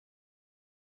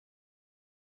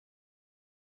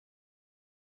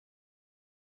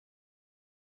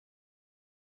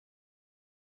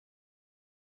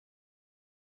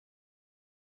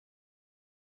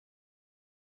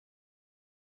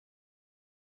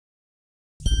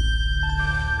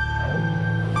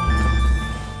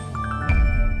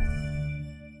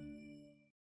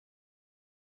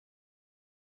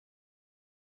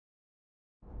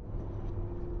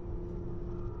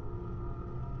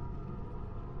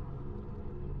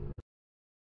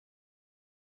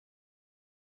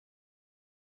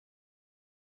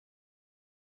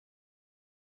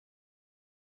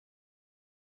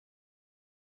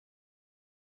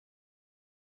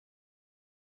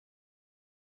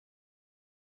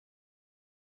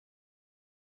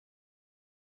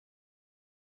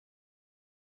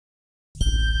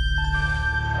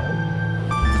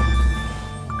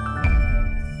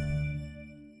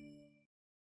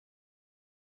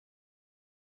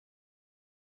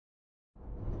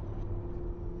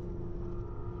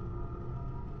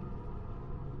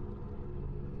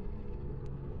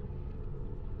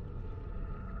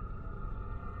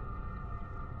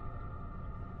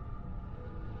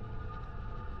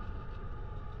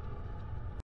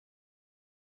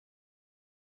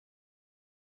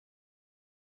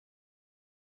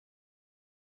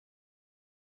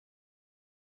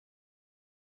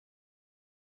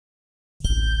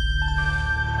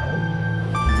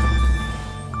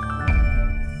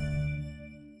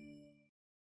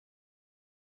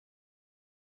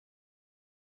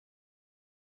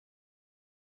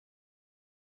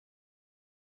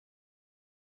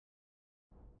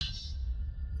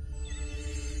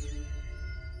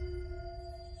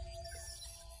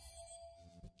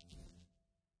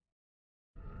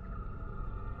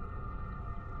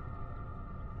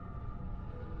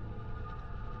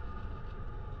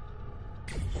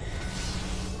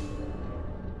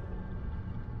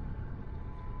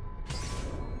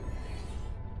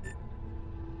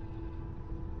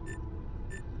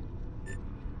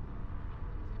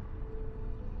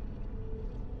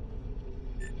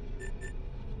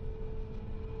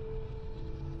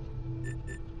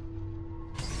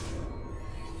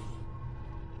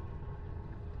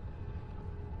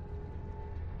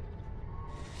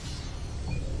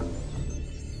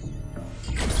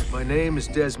My name is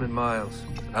Desmond Miles.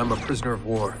 I'm a prisoner of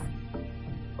war.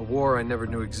 A war I never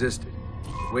knew existed,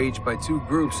 waged by two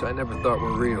groups I never thought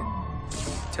were real.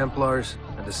 Templars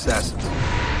and Assassins.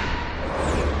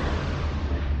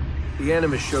 The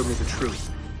Animus showed me the truth.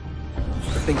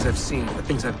 The things I've seen, the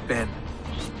things I've been.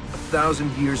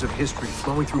 1,000 years of history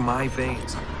flowing through my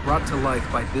veins, brought to life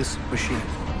by this machine.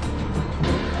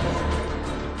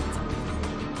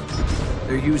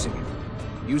 They're using it.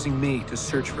 Using me to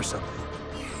search for something.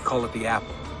 Call it the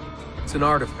Apple. It's an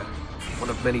artifact. One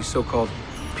of many so-called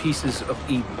pieces of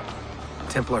Eden.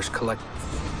 Templars collect them.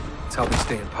 It's how they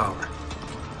stay in power.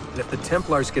 And if the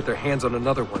Templars get their hands on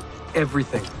another one,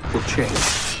 everything will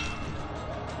change.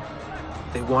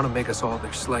 They want to make us all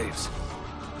their slaves.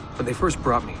 When they first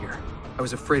brought me here, I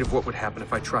was afraid of what would happen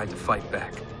if I tried to fight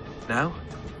back. Now?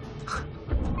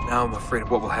 Now I'm afraid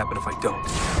of what will happen if I don't.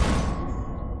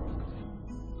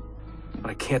 But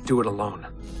I can't do it alone.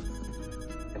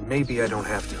 And maybe I don't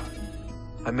have to.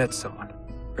 I met someone.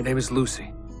 Her name is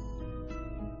Lucy.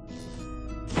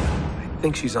 I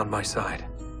think she's on my side.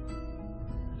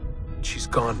 She's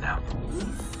gone now.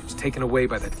 She's taken away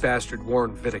by that bastard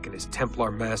Warren Vidic and his Templar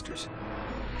masters.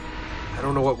 I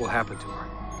don't know what will happen to her,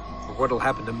 or what'll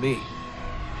happen to me.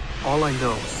 All I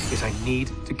know is I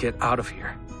need to get out of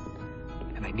here.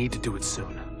 And I need to do it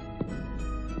soon.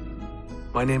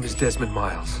 My name is Desmond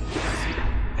Miles,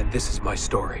 and this is my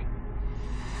story.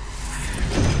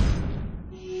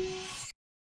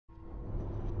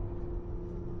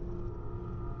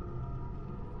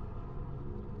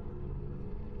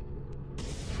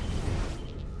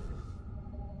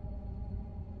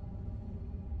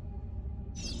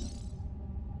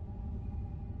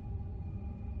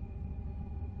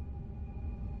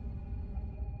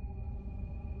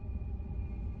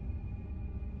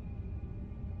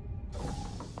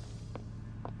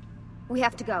 We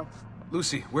have to go.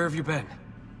 Lucy, where have you been?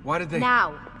 Why did they—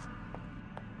 Now!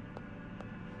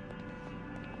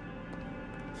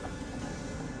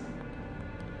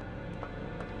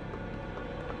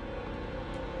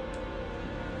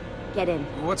 Get in.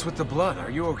 What's with the blood?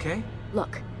 Are you okay?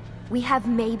 Look, we have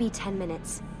maybe 10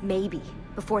 minutes, maybe,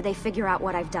 before they figure out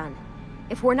what I've done.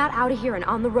 If we're not out of here and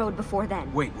on the road before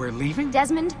then— Wait, we're leaving?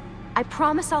 Desmond, I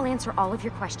promise I'll answer all of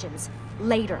your questions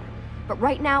later. But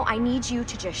right now, I need you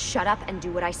to just shut up and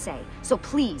do what I say. So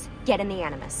please, get in the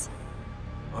Animus.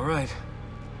 All right.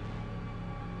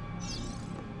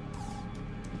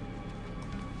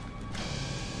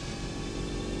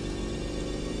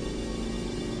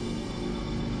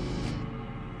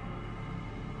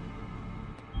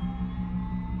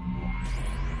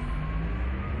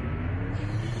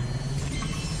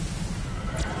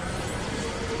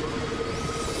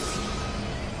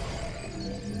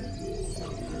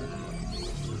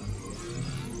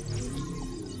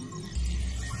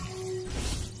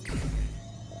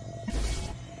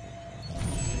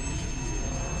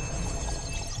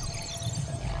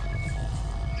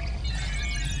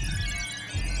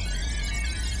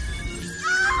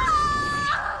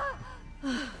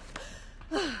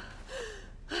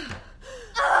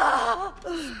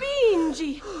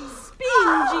 Spingi!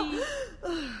 Spingi!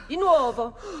 Di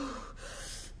nuovo!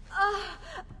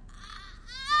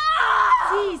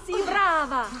 Sì, sì,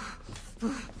 brava!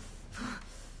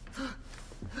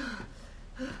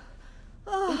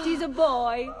 It is a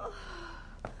boy.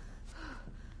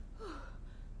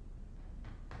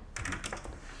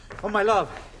 Oh, my love.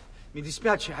 Mi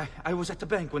dispiace. I was at the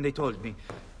bank when they told me.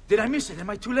 Did I miss it? Am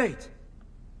I too late?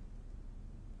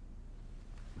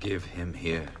 Give him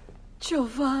here.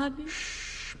 Giovanni.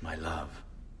 Shh, my love.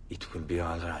 It will be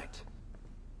all right.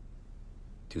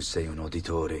 Tu sei un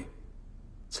uditore.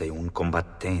 Sei un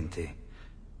combattente.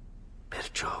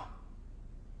 Perciò,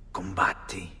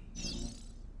 combatti.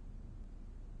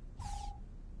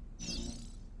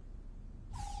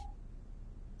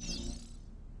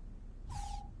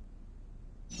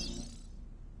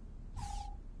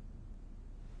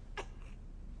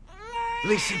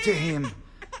 Listen to him.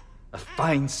 A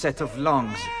fine set of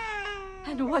lungs.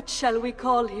 And what shall we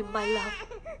call him, my love?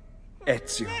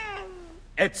 Ezio.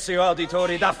 Ezio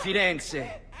Auditore da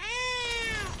Firenze.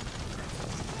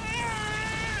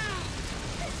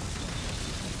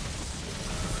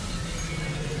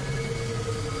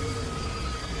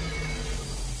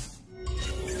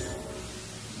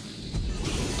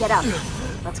 Get up.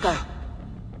 Let's go.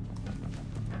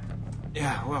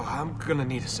 Yeah, well, I'm gonna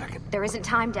need a second. There isn't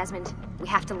time, Desmond. We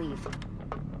have to leave.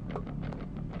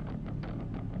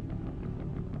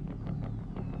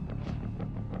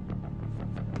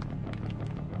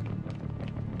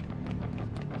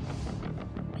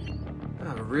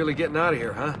 Oh, we're really getting out of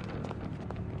here, huh?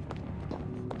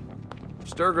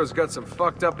 Abstergo's got some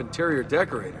fucked up interior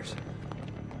decorators.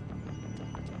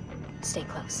 Stay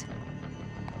close.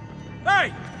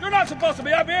 Hey! You're not supposed to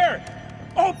be up here!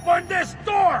 Open this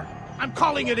door! I'm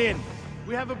calling it in.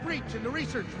 We have a breach in the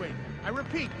research wing. I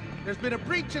repeat, there's been a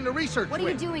breach in the research wing. What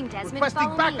are you doing, Desmond? Requesting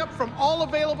Follow backup me. from all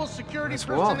available security Nice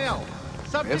wall. personnel.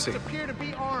 Subjects Fancy. appear to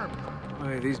be armed.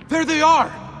 Why, these... There they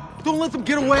are! Don't let them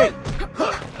get away!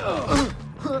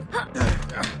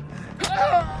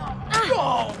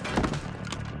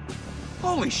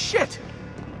 Holy shit!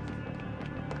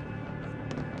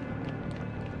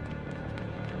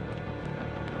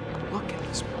 Look at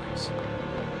this place.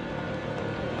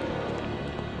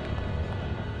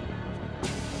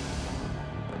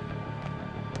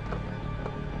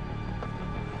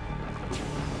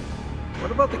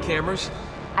 What about the cameras?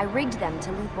 I rigged them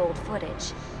to loop old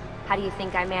footage. How do you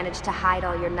think I managed to hide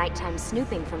all your nighttime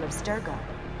snooping from Abstergo?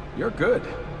 You're good.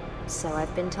 So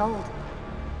I've been told.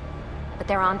 But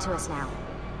they're on to us now.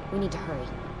 We need to hurry.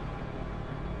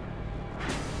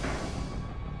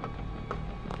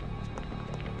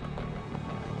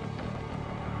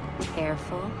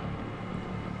 Careful.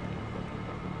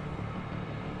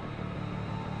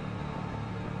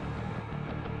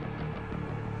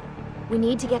 We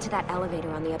need to get to that elevator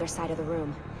on the other side of the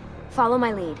room. Follow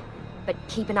my lead, but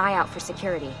keep an eye out for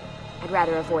security. I'd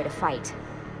rather avoid a fight.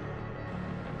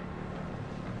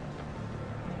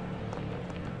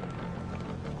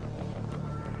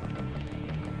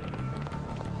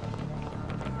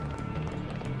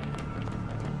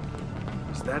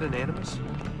 Is that an animus?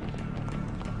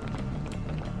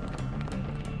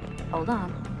 Hold on.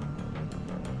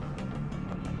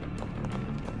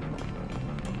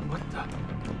 What the...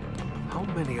 How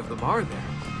many of them are there?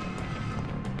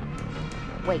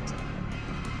 Wait.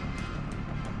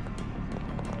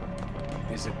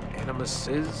 Is it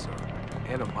animuses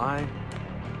or animi?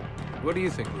 What do you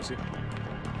think, Lucy?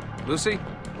 Lucy,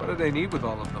 what do they need with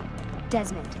all of them?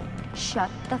 Desmond, shut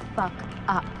the fuck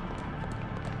up.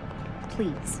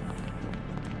 Please.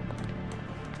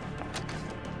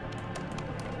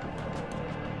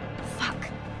 Fuck.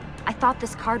 I thought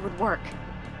this card would work.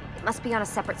 It must be on a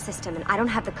separate system, and I don't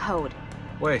have the code.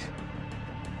 Wait.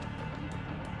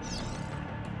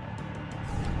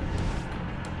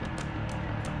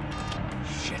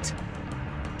 Shit.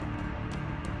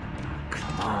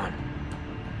 Come on.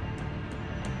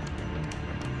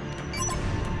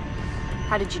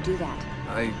 How did you do that?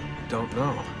 I don't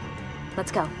know.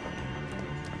 Let's go.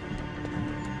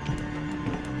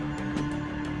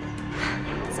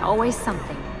 It's always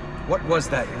something. What was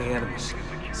that in the animus?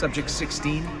 Subject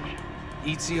 16?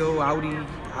 Ezio,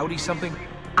 Audi something?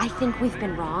 I think we've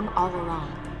been wrong all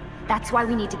along. That's why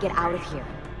we need to get out of here.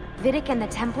 Vidic and the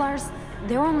Templars,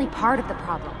 they're only part of the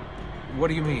problem. What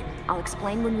do you mean? I'll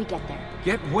explain when we get there.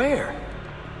 Get where?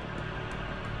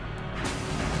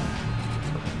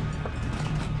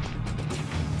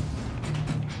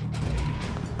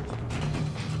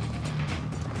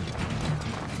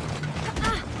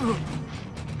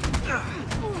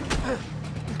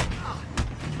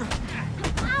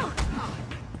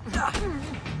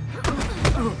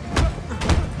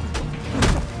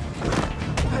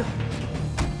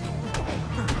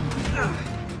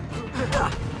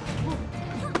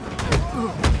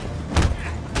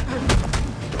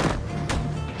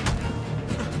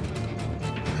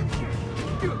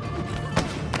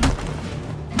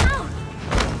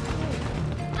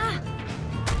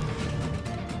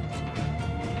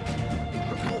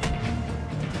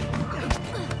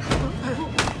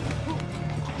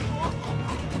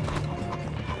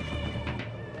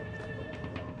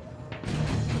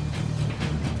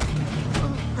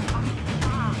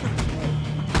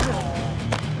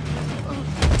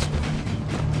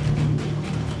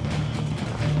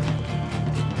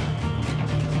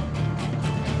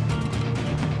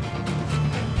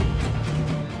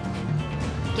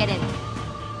 Get in.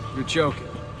 You're joking.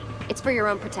 It's for your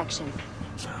own protection.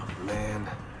 Oh, man.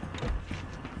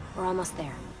 We're almost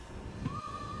there.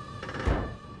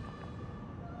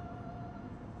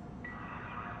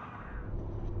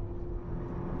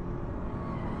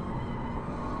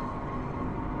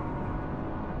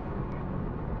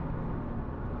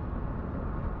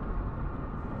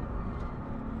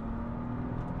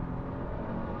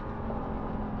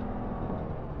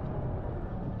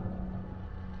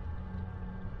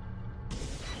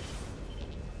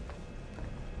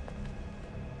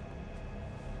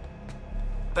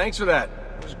 Thanks for that.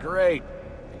 It was great.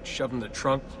 Shoved in the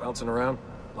trunk, bouncing around.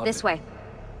 Loved This it. way.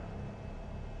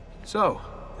 So,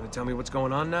 gonna tell me what's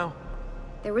going on now?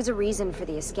 There was a reason for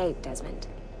the escape, Desmond.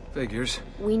 Figures.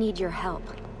 We need your help.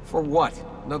 For what?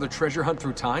 Another treasure hunt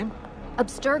through time?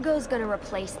 Abstergo's gonna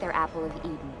replace their Apple of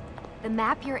Eden. The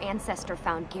map your ancestor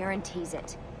found guarantees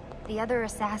it. The other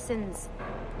assassins,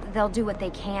 they'll do what they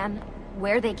can,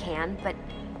 where they can, but...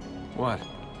 What?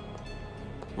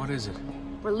 What is it?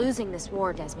 We're losing this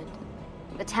war, Desmond.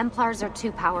 The Templars are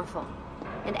too powerful.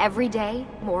 And every day,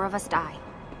 more of us die.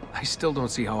 I still don't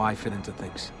see how I fit into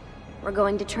things. We're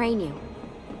going to train you.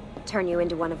 Turn you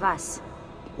into one of us.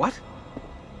 What?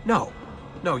 No.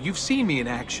 No, you've seen me in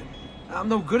action. I'm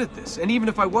no good at this, and even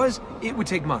if I was, it would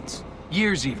take months.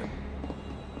 Years even.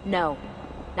 No.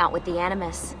 Not with the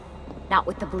Animus. Not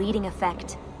with the bleeding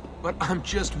effect. But I'm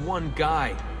just one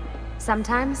guy.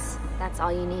 Sometimes, that's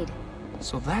all you need.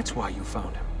 So that's why you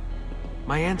found him.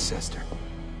 My ancestor.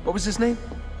 What was his name?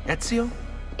 Ezio?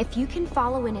 If you can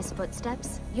follow in his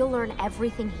footsteps, you'll learn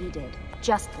everything he did,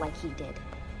 just like he did.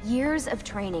 Years of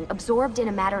training, absorbed in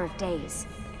a matter of days.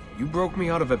 You broke me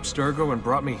out of Abstergo and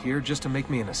brought me here just to make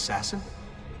me an assassin?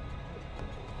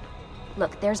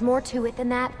 Look, there's more to it than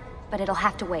that, but it'll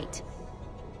have to wait.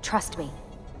 Trust me,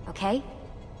 okay?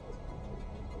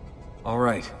 All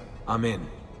right, I'm in.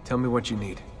 Tell me what you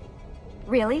need.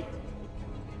 Really?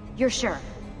 You're sure?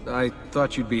 I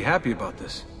thought you'd be happy about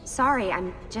this. Sorry,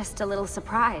 I'm just a little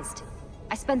surprised.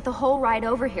 I spent the whole ride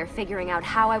over here figuring out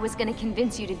how I was gonna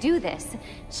convince you to do this.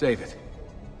 Save it.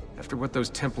 After what those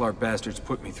Templar bastards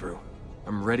put me through,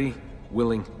 I'm ready,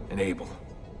 willing, and able.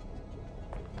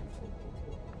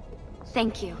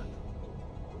 Thank you.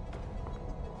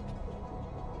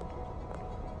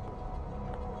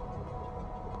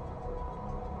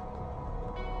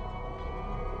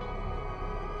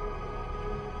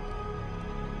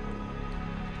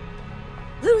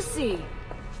 Lucy!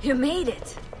 You made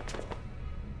it!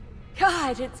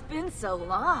 God, it's been so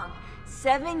long.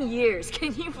 7 years,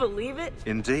 can you believe it?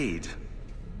 Indeed.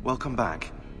 Welcome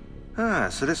back. Ah,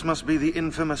 so this must be the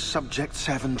infamous Subject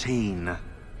 17.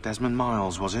 Desmond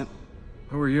Miles, was it?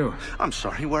 Who are you? I'm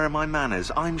sorry, where are my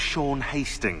manners? I'm Sean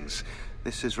Hastings.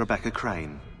 This is Rebecca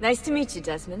Crane. Nice to meet you,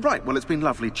 Desmond. Right, well, it's been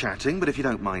lovely chatting, but if you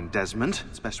don't mind, Desmond,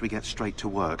 it's best we get straight to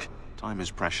work. Time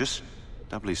is precious.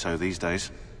 Doubly so these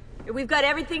days. We've got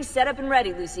everything set up and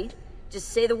ready, Lucy. Just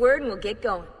say the word and we'll get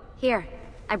going. Here,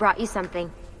 I brought you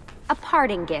something. A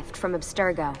parting gift from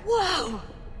Abstergo. Whoa!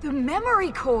 The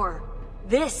memory core!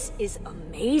 This is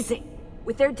amazing.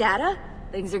 With their data,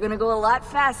 things are gonna go a lot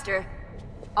faster.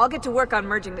 I'll get to work on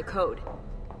merging the code.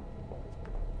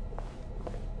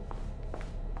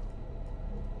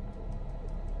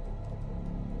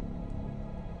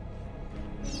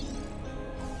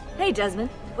 Hey, Desmond.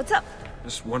 What's up?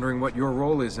 Just wondering what your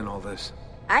role is in all this.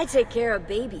 I take care of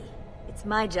Baby. It's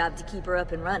my job to keep her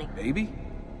up and running. Baby?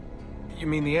 You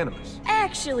mean the Animus?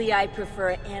 Actually, I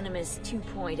prefer Animus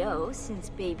 2.0, since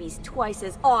Baby's twice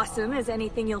as awesome as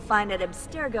anything you'll find at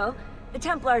Abstergo. The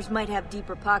Templars might have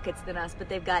deeper pockets than us, but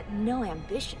they've got no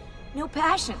ambition, no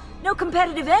passion, no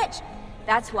competitive edge.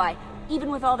 That's why,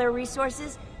 even with all their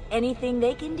resources, anything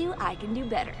they can do, I can do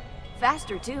better.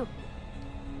 Faster, too.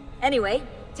 Anyway,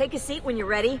 take a seat when you're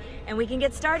ready, and we can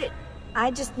get started. I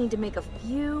just need to make a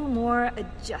few more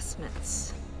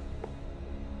adjustments.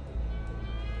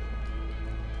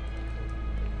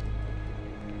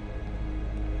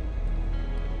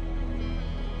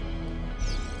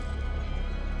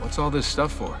 What's all this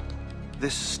stuff for?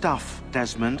 This stuff,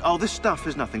 Desmond. Oh, this stuff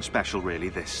is nothing special, really,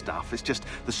 this stuff. It's just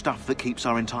the stuff that keeps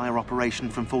our entire operation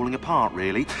from falling apart,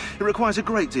 really. It requires a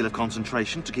great deal of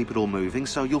concentration to keep it all moving,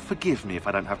 so you'll forgive me if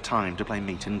I don't have time to play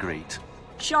meet and greet.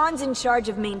 Sean's in charge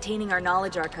of maintaining our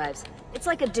knowledge archives. It's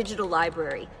like a digital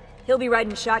library. He'll be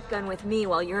riding shotgun with me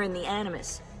while you're in the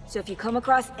Animus. So if you come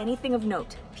across anything of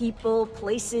note, people,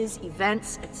 places,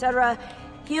 events, etc.,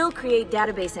 he'll create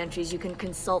database entries you can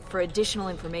consult for additional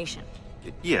information.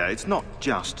 Yeah, it's not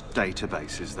just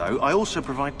databases, though. I also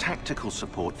provide tactical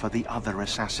support for the other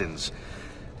assassins.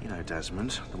 You know,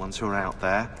 Desmond, the ones who are out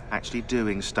there, actually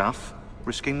doing stuff,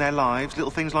 risking their lives,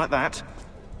 little things like that.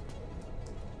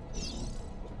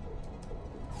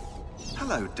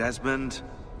 Hello, Desmond.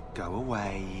 Go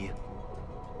away.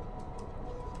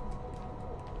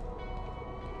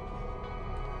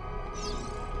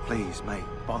 Please, mate,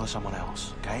 bother someone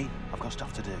else, okay? I've got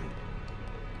stuff to do.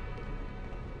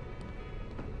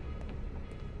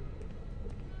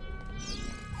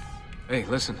 Hey,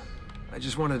 listen. I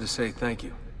just wanted to say thank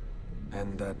you.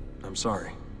 And that I'm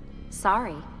sorry.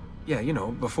 Sorry. Yeah, you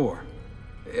know, before.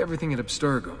 Everything at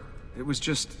Abstergo. It was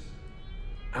just...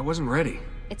 I wasn't ready.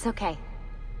 It's okay.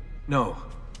 No.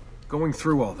 Going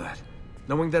through all that.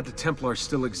 Knowing that the Templars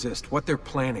still exist, what they're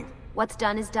planning. What's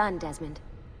done is done, Desmond.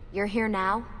 You're here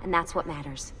now, and that's what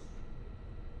matters.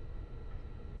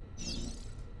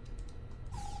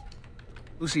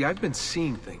 Lucy, I've been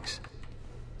seeing things.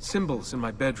 Symbols in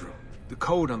my bedroom. The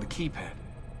code on the keypad.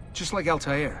 Just like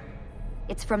Altair.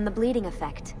 It's from the bleeding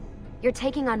effect. You're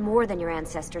taking on more than your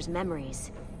ancestors'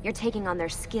 memories. You're taking on their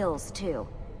skills, too.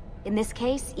 In this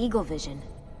case, eagle vision.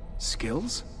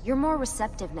 Skills? You're more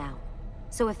receptive now.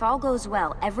 So if all goes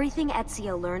well, everything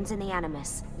Ezio learns in the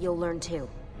Animus, you'll learn too.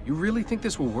 You really think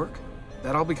this will work?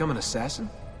 That I'll become an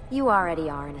assassin? You already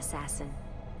are an assassin.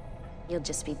 You'll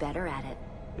just be better at it.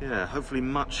 Yeah, hopefully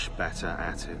much better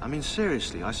at it. I mean,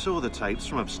 seriously, I saw the tapes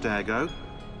from Abstergo.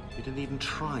 You didn't even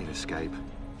try and escape.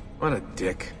 What a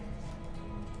dick.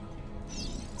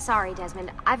 Sorry,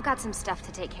 Desmond. I've got some stuff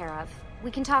to take care of.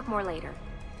 We can talk more later.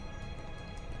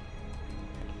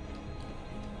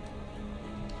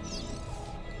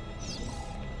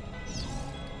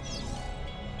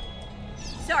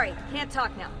 Sorry, can't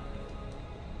talk now.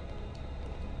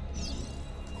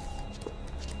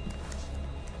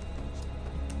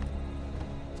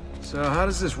 So how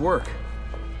does this work?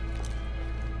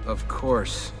 Of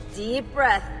course. Deep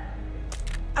breath.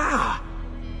 Ah!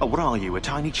 Oh, what are you, a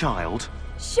tiny child?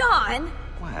 Sean!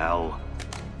 Well...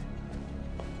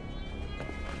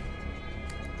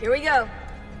 Here we go.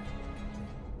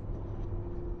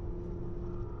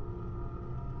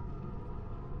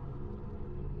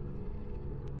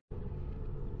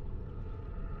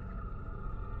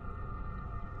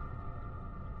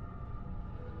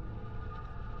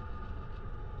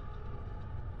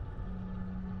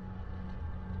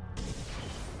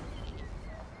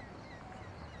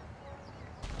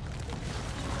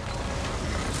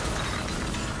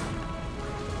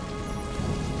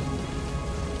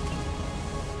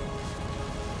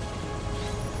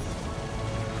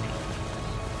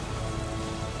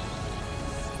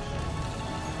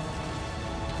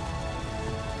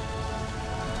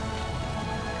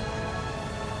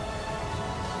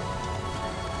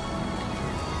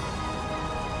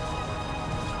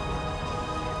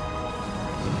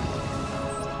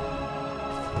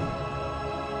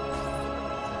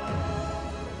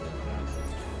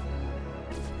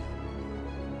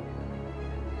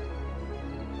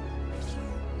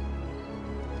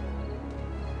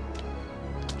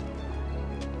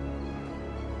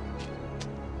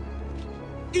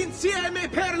 Insieme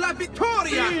per la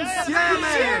vittoria! Insieme!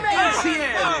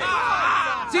 Insieme!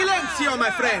 Silenzio, my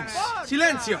friends!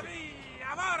 Silenzio!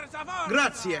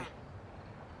 Grazie.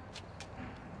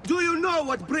 Do you know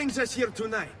what brings us here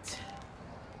tonight?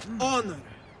 Honor.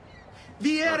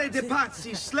 Viere de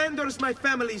Pazzi slanders my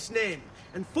family's name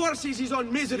and forces his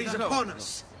own miseries upon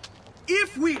us.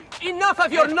 If we... Enough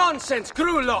of your nonsense,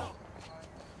 Grullo!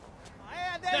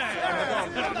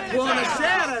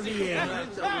 Buonasera,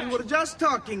 Viera. We were just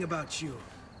talking about you.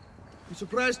 I'm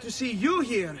surprised to see you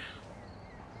here.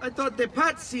 I thought the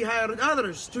Pazzi hired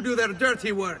others to do their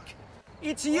dirty work.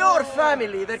 It's your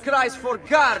family that cries for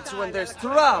guards when there's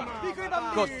trouble,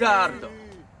 Gottardo.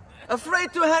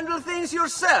 Afraid to handle things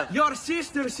yourself? Your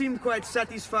sister seemed quite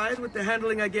satisfied with the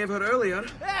handling I gave her earlier.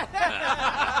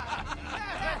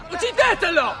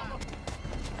 Uccidetelo!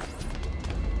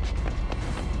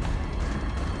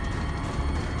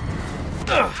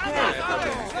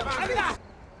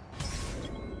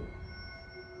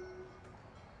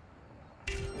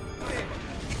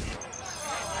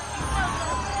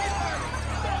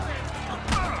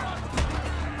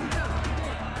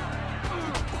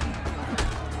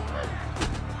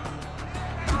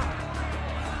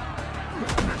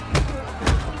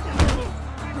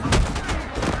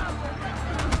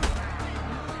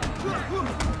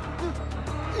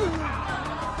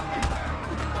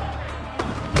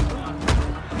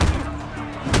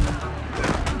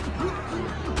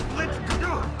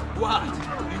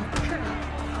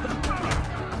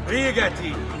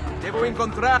 Sbrigati! Devo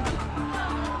incontrarti!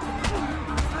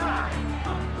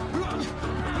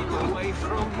 Keep away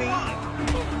from me!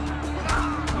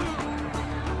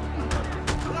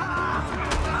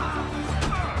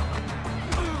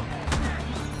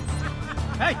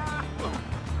 Hey!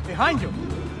 Behind you!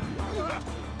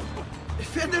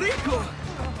 Federico!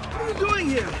 What are you doing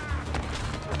here?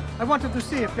 I wanted to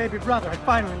see if baby brother had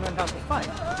finally learned how to fight.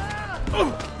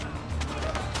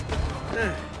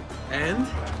 And?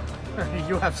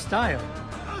 You have style.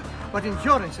 But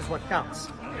endurance is what counts.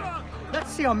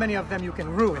 Let's see how many of them you can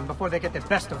ruin before they get the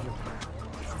best of you.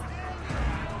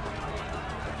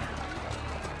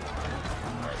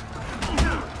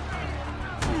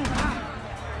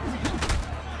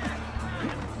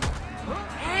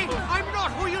 Hey, I'm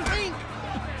not who you think!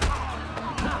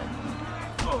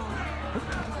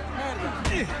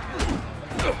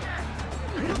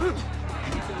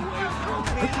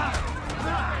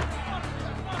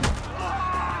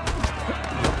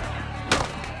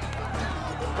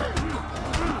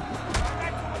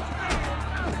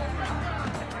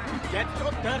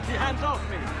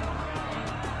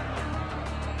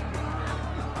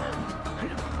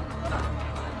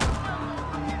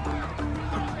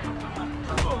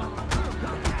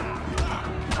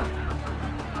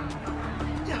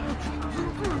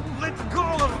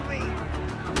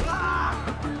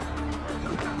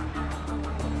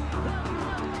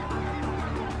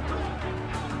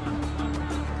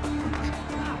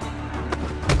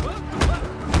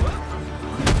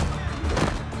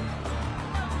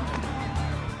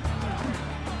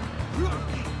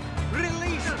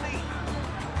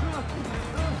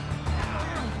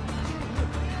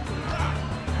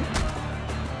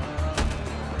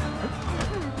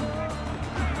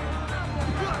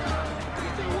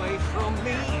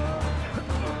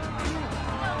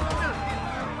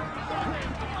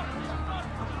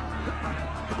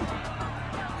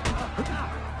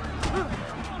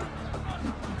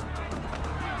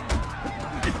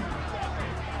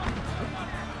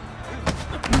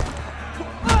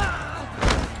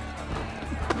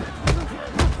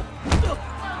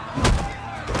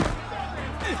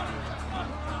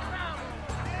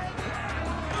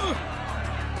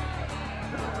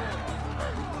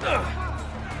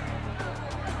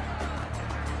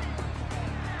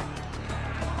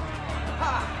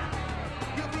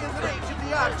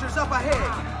 archers up ahead!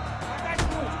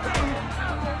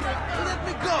 Let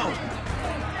me go!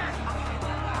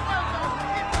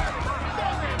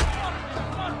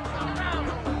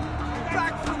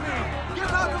 Back from me!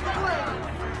 Get out of the way!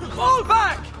 Fall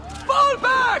back! Fall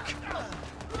back!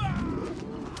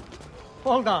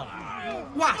 Hold on.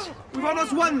 What? We've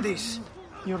almost won this.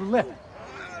 Your lip.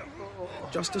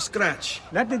 Just a scratch.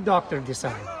 Let the doctor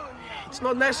decide. It's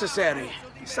not necessary.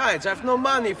 Besides, I've no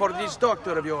money for this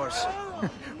doctor of yours.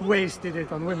 Wasted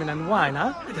it on women and wine,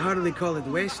 huh? I'd hardly call it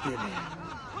wasted.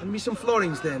 Lend me some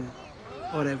florins then.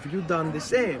 Or have you done the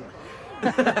same?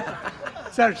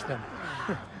 Search them.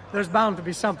 There's bound to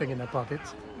be something in their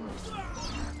pockets.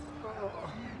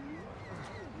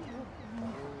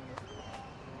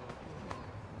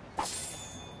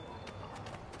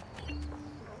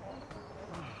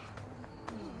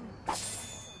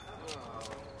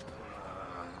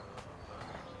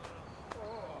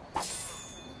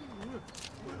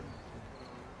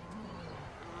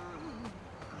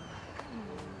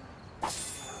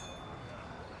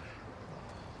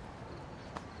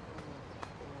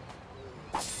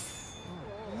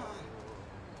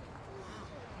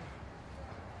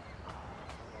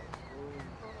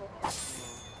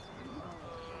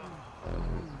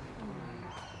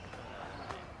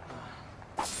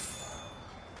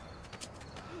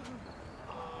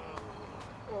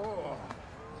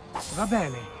 Va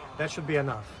bene. That should be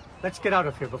enough. Let's get out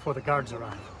of here before the guards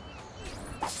arrive.